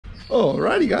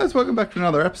Alrighty guys, welcome back to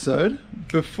another episode.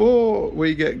 Before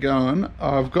we get going,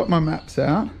 I've got my maps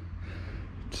out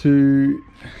to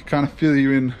kind of fill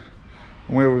you in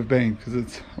on where we've been, because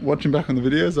it's watching back on the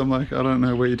videos, I'm like, I don't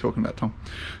know where you're talking about, Tom.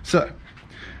 So,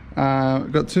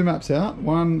 I've got two maps out.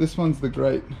 This one's the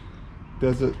Great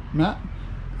Desert map,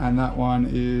 and that one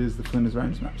is the Flinders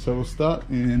Ranges map. So we'll start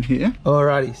in here.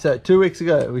 Alrighty, so 2 weeks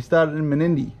ago, we started in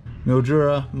Menindee,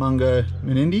 Mildura, Mungo,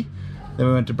 Menindee. Then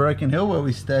we went to Broken Hill, where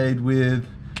we stayed with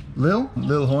Lil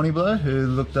Horny Blow, who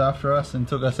looked after us and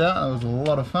took us out. That was a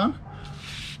lot of fun.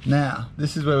 Now,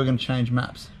 this is where we're going to change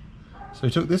maps. So we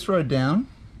took this road down,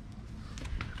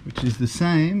 which is the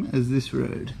same as this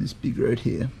road, this big road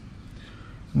here.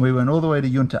 And we went all the way to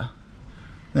Yunta.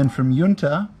 Then from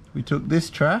Yunta, we took this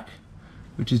track,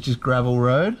 which is just gravel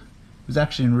road. It was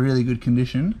actually in really good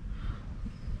condition.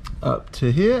 Up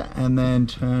to here, and then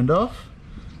turned off.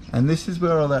 And this is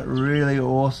where all that really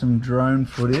awesome drone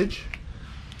footage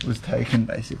was taken,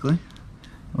 basically.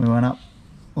 We went up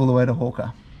all the way to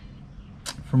Hawker.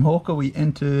 From Hawker we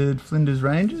entered Flinders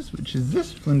Ranges, which is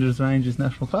this, Flinders Ranges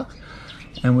National Park.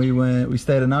 And we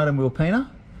stayed a night in Wilpena.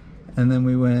 And then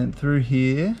we went through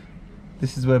here.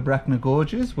 This is where Brackna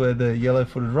Gorge is, where the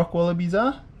yellow-footed rock wallabies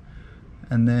are.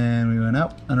 And then we went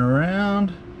up and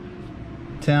around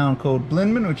town called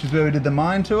Blinman, which is where we did the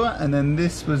mine tour, and then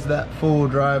this was that four-wheel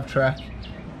drive track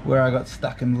where I got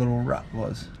stuck in the little rut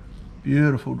was.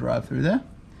 Beautiful drive through there.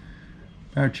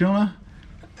 Parachilna.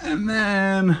 And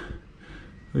then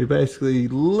we basically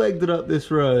legged it up this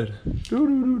road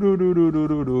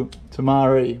to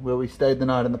Mari, where we stayed the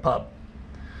night in the pub.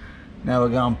 Now we're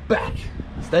going back.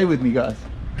 Stay with me, guys.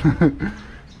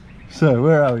 So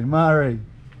where are we? Mari.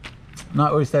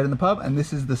 Night where we stayed in the pub, and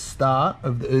this is the start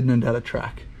of the Oodnadatta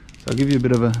track. So I'll give you a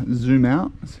bit of a zoom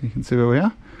out so you can see where we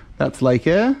are. That's Lake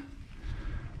Eyre.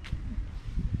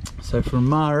 So from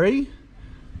Mari,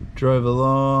 drove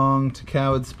along to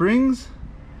Coward Springs.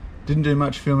 Didn't do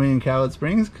much filming in Coward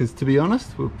Springs because, to be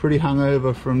honest, we're pretty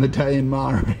hungover from the day in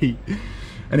Mari.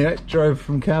 Anyway, drove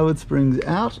from Coward Springs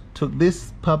out, took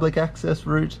this public access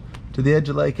route to the edge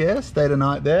of Lake Eyre, stayed a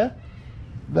night there.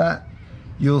 That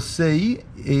you'll see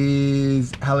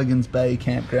is Halligan's Bay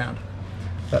campground.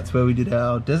 That's where we did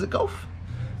our desert golf.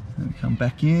 Then we come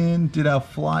back in, did our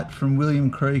flight from William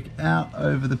Creek out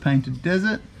over the Painted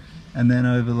Desert, and then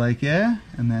over Lake Eyre,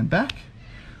 and then back.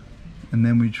 And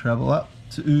then we travel up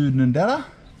to Oodnadatta.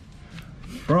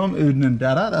 From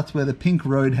Oodnadatta, that's where the pink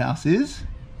roadhouse is.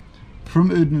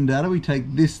 From Oodnadatta, we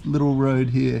take this little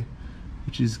road here,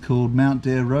 which is called Mount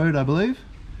Dare Road, I believe.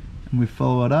 And we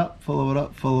follow it up, follow it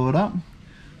up, follow it up.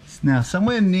 Now,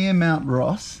 somewhere near Mount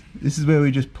Ross, this is where we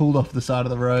just pulled off the side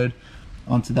of the road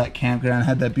onto that campground,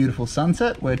 had that beautiful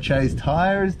sunset where Che's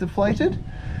tyre is deflated.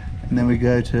 And then we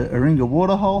go to Aringa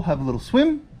Waterhole, have a little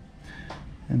swim.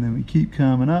 And then we keep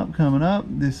coming up, coming up.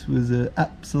 This was an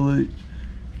absolute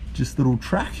just little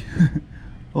track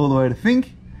all the way to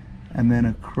Fink. And then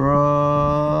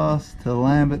across to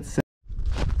Lamberts.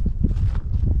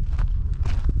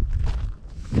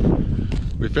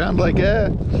 We found Lake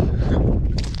Eyre.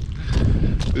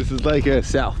 This is Lake Eyre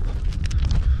South.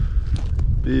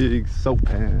 Big salt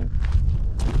pan.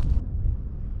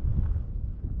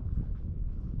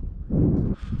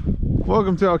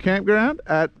 Welcome to our campground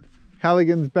at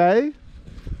Halligan's Bay,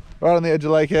 right on the edge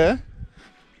of Lake Eyre.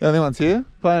 The only ones here,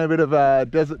 playing a bit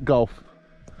of desert golf.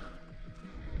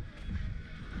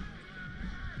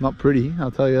 Not pretty, I'll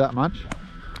tell you that much.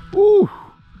 Woo!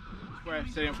 We're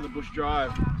setting up for the bush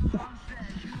drive.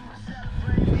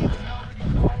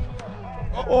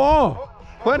 Oh,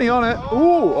 plenty on it.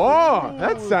 Ooh, oh,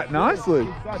 that's sat nicely.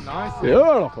 Sat nicely.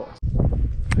 Beautiful.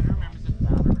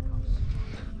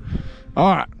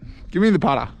 All right, give me the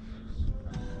putter.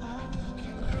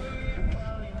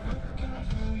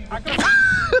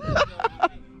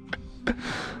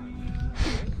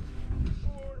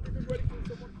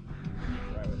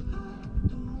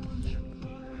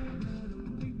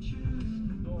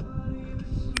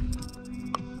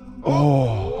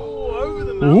 Oh, over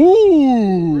the mountain.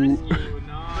 Ooh. Nice.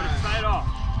 But it stayed off.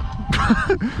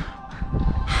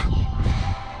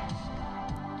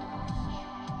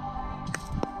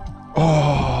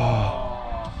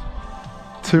 Oh,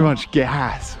 too much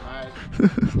gas.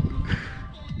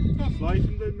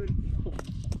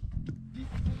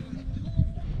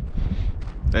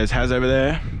 There's Haz over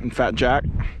there and Fat Jack.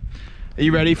 Are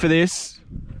you ready for this?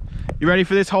 You ready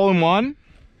for this hole in one?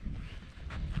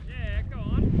 Yeah, go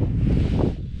on.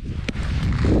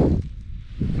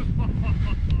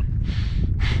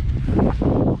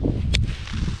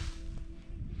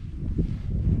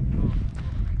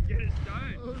 Get it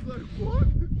stoned. I was like, what?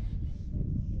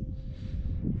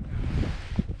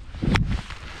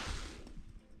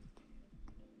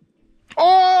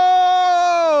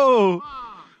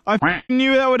 I f***ing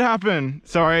knew that would happen.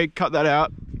 Sorry, cut that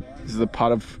out. This is the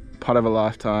putt of a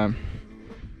lifetime.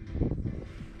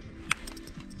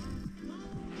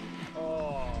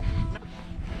 Oh,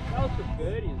 that was for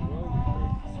birdie as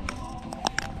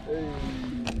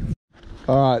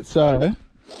well.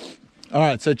 All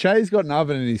right, so Che's got an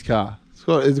oven in his car.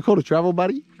 Is it called a Travel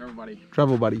Buddy? Travel Buddy.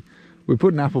 Travel Buddy. We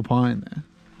put an apple pie in there.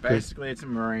 Basically, it's a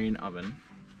marine oven.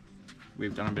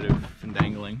 We've done a bit of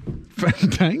fandangling.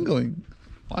 Fandangling?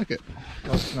 Like it.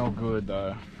 Does smell good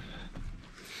though.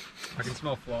 I can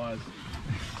smell flies.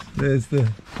 There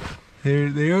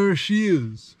she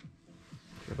is.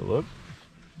 Have a look.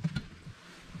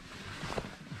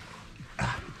 Do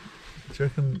you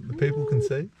reckon the people can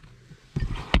see?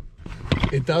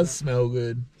 It does smell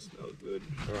good. It smells good.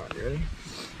 Alright, you ready?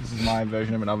 This is my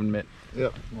version of an oven mitt.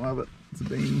 Yep, love it. It's a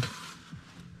beanie.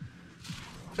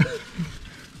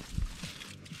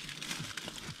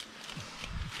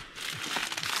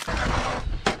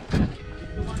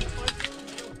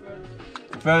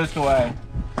 Furthest away.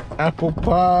 Apple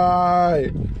pie.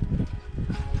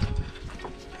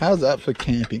 How's that for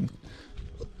camping?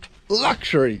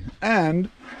 Luxury. And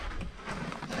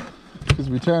because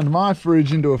we turned my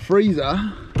fridge into a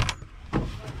freezer,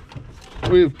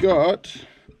 we've got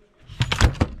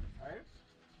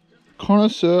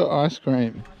connoisseur ice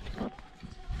cream.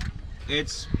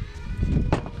 This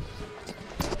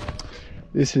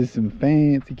is some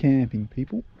fancy camping,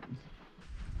 people.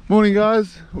 Morning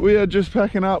guys, we are just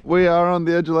packing up. We are on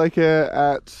the edge of Lake Eyre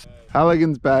at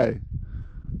Halligan's Bay.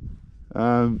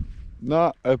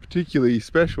 Not a particularly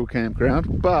special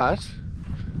campground, but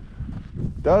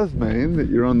does mean that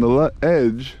you're on the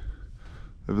edge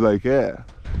of Lake Eyre.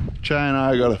 Che and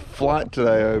I got a flight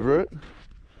today over it,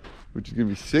 which is going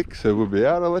to be sick, so we'll be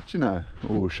out, I'll let you know,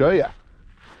 or we'll show you.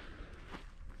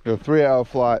 Got a 3-hour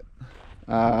flight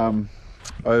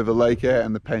over Lake Eyre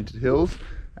and the Painted Hills,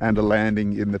 and a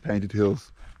landing in the Painted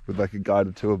Hills with like a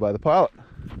guided tour by the pilot,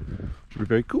 which will be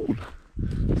very cool.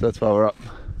 So that's why we're up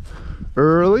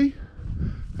early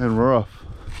and we're off.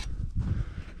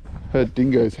 Heard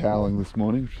dingoes howling this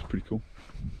morning, which is pretty cool.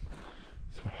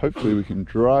 So hopefully we can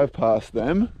drive past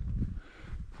them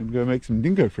and go make some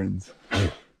dingo friends.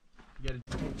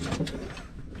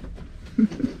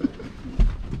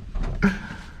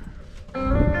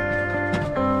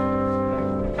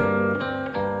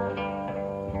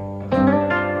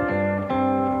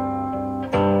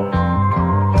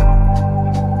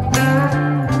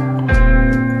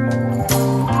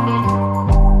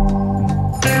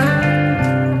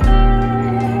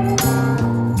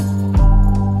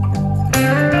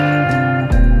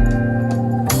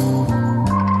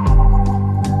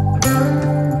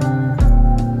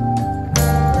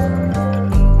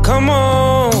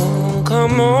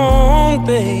 Come on,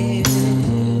 baby.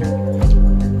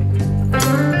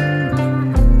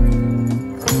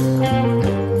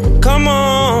 Come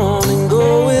on and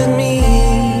go with me.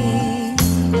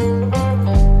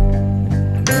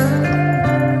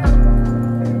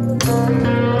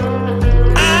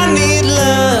 I need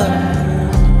love.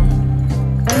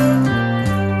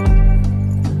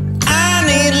 I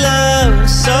need love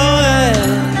so bad.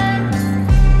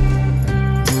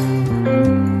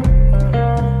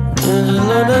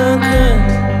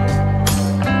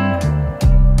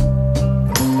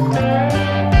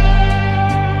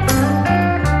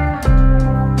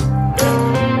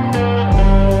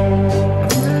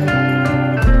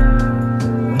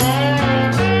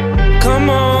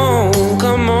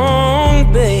 Come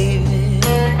on, baby.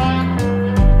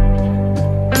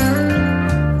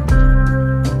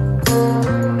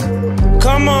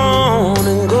 Come on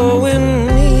and go with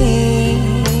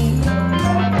me.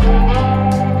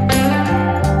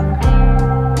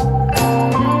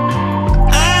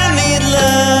 I need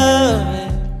love.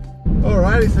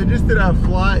 Alrighty, so just did our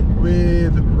flight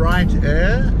with Right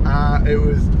Air. It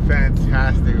was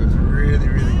fantastic. It was really,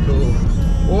 really cool.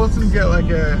 Awesome to get like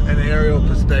an aerial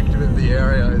perspective of the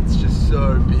area. It's just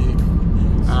so big.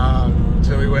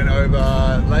 So we went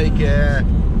over Lake Eyre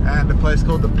and a place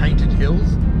called the Painted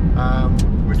Hills,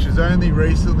 which has only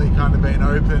recently kind of been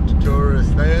open to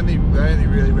tourists. They only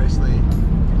really recently,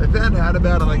 they found out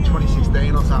about it like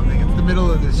 2016 or something. It's the middle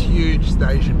of this huge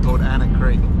station called Anna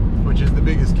Creek, which is the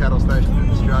biggest cattle station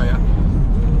in Australia.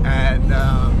 And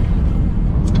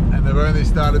they've only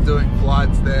started doing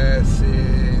flights there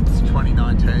since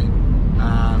 2019.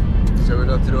 So we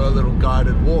got to do a little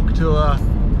guided walk tour,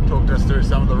 talked us through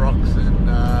some of the rocks and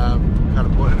kind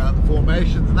of pointed out the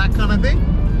formations and that kind of thing.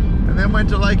 And then went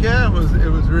to Lake Eyre. It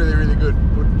was really, really good.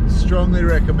 Would strongly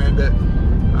recommend it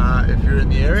if you're in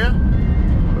the area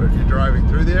or if you're driving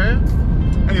through the area.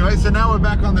 Anyway, so now we're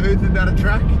back on the Oodnadatta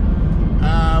track.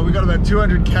 We got about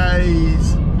 200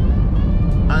 k's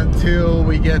until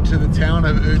we get to the town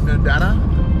of Oodnadatta.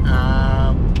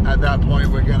 At that point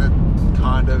we're going to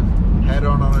kind of head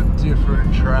on a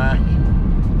different track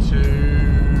to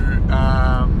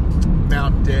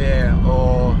Mount Dare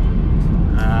or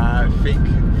Fink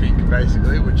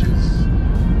basically, which is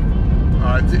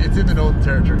it's in the Northern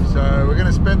Territory. So we're going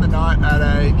to spend the night at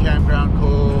a campground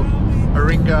called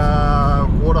Oodnadatta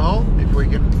Waterhole. If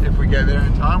we get there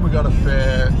in time. We got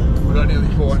nearly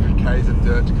 400 k's of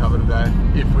dirt to cover today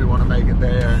if we want to make it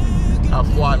there. Our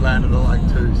flight landed at like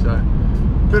 2, so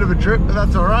bit of a trip, but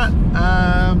that's all right.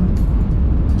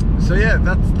 So yeah,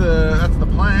 that's the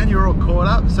plan. You're all caught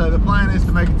up. So the plan is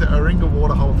to make it to Oodnadatta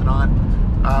Waterhole tonight.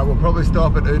 We'll probably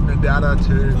stop at Oodnadatta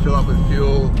to fill up with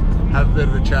fuel, have a bit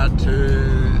of a chat to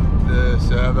the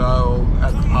servo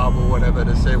at the pub or whatever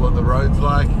to see what the road's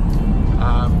like.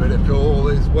 But if all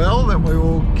is well, then we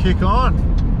will kick on.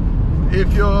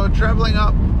 If you're travelling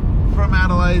up from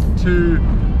Adelaide to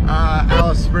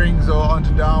Alice Springs or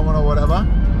onto Darwin or whatever,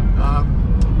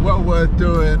 well worth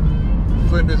doing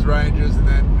Flinders Ranges and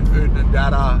then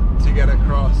Oodnadatta to get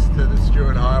across to the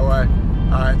Stewart Highway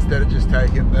instead of just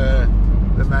taking the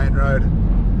main road.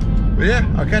 But yeah,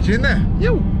 I'll catch you in there.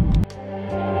 Yo!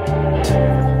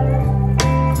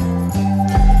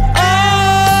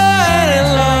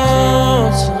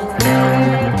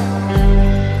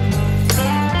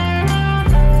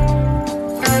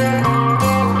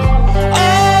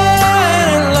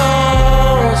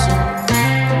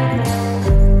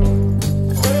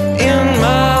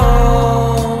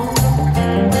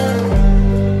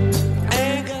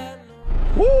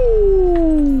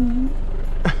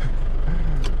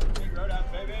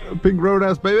 Pink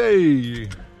Roadhouse, baby!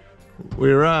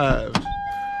 We arrived.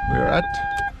 We're at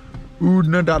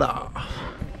Oodnadatta.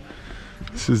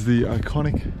 This is the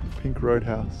iconic Pink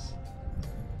Roadhouse.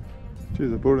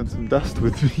 Jeez, I brought in some dust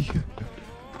with me.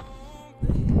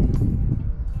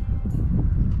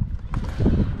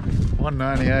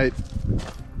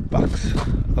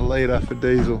 $1.98 a litre for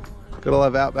diesel. Gotta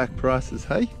love Outback prices,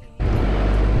 hey?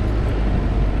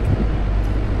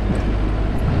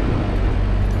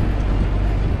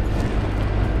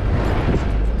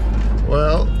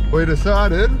 Well, we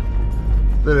decided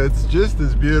that it's just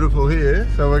as beautiful here,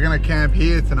 so we're going to camp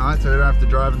here tonight so we don't have to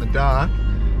drive in the dark.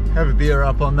 Have a beer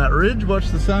up on that ridge, watch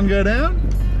the sun go down.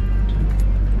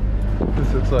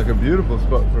 This looks like a beautiful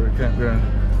spot for a campground.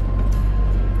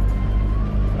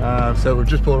 So we've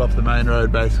just pulled off the main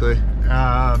road basically.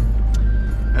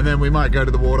 And then we might go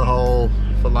to the waterhole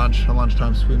for lunch, a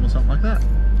lunchtime swim or something like that.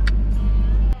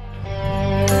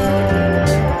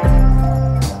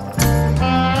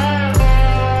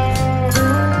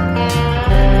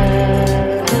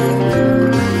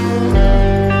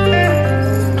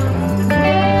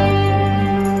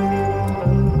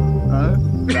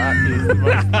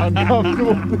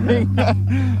 Uncomfortable thing.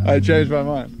 I changed my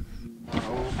mind.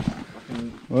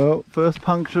 Well, first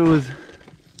puncture was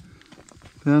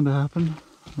bound to happen,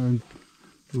 and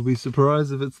you'll be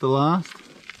surprised if it's the last.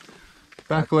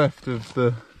 Back left of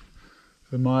the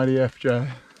mighty FJ.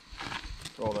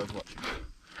 For all those watching.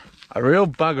 A real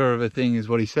bugger of a thing is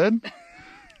what he said.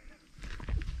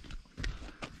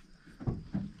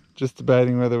 Just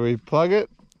debating whether we plug it,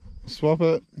 swap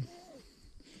it,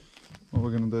 what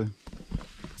we're gonna do.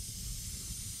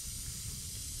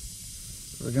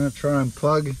 We're going to try and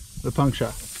plug the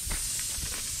puncture.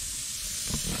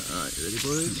 Alright, you ready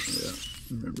boys? Yeah,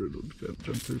 remember it'll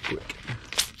jump through quick.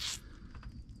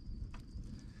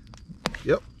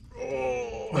 Yep.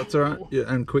 Oh, that's alright. Yeah,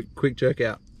 and quick jerk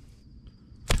out.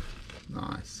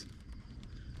 Nice.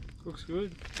 Looks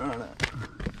good. Alright.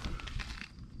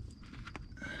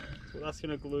 So that's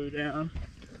going to glue down.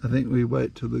 I think we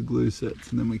wait till the glue sets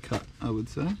and then we cut, I would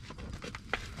say.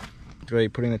 Ready,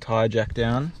 putting the tyre jack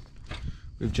down.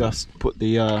 We've just put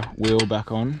the wheel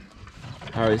back on.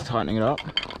 Harry's tightening it up.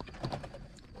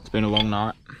 It's been a long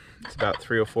night. It's about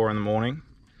 3 or 4 in the morning.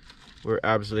 We're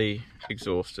absolutely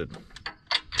exhausted.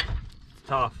 It's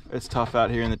tough. It's tough out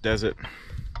here in the desert.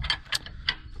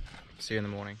 See you in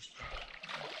the morning.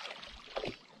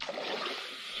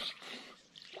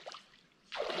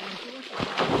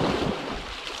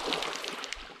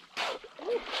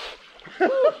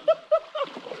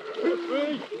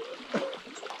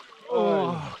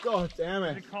 Oh, god damn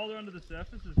it. Is it colder under the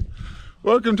surface?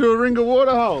 Welcome to Oodnadatta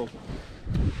Waterhole.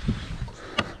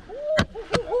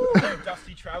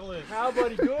 Dusty travellers. How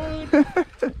bloody good?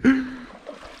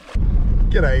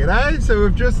 G'day. So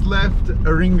we've just left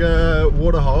Oodnadatta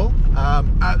Waterhole.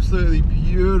 Absolutely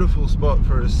beautiful spot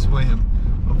for a swim.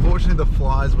 Unfortunately the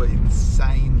flies were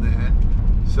insane there.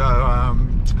 So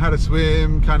had a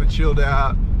swim, kind of chilled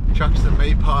out, chucked some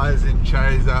meat pies in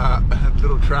Che's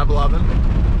little travel oven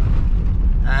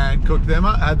and cooked them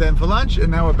up, had them for lunch, and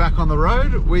now we're back on the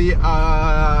road. We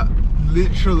are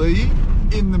literally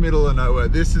in the middle of nowhere.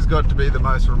 This has got to be the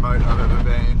most remote I've ever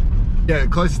been. Yeah, the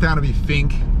closest town will be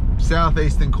Fink,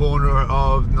 southeastern corner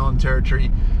of Northern Territory,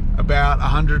 about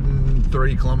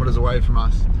 103 kilometers away from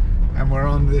us. And we're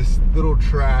on this little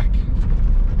track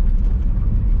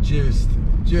just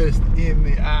in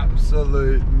the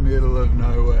absolute middle of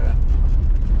nowhere.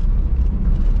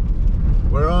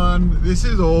 This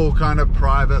is all kind of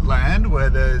private land where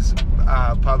there's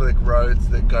public roads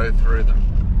that go through them.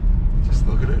 Just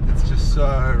look at it, it's just so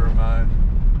remote.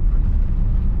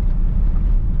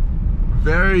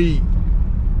 Very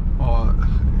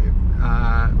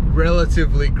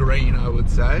relatively green, I would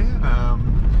say.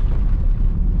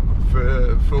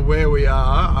 For where we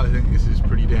are, I think this is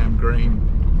pretty damn green.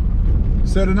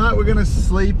 So tonight we're going to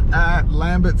sleep at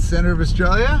Lamberts Centre of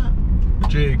Australia,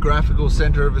 geographical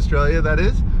centre of Australia that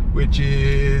is, which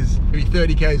is maybe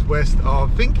 30 k's west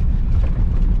of Fink.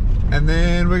 And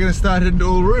then we're going to start heading to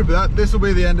Uluru, but this will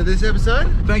be the end of this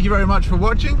episode. Thank you very much for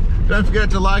watching. Don't forget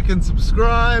to like and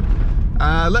subscribe.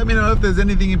 Let me know if there's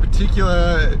anything in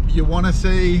particular you want to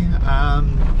see.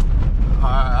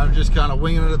 I'm just kind of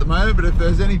winging it at the moment, but if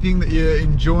there's anything that you're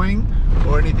enjoying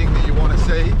or anything that you want to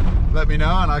see, let me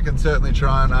know, and I can certainly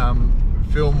try and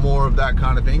film more of that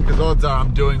kind of thing, because odds are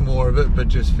I'm doing more of it, but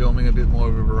just filming a bit more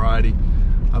of a variety.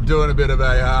 I'm doing a bit of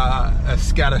a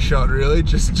scatter shot, really,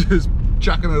 just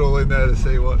chucking it all in there to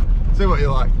see what you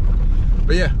like.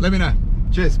 But yeah, let me know.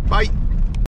 Cheers, bye.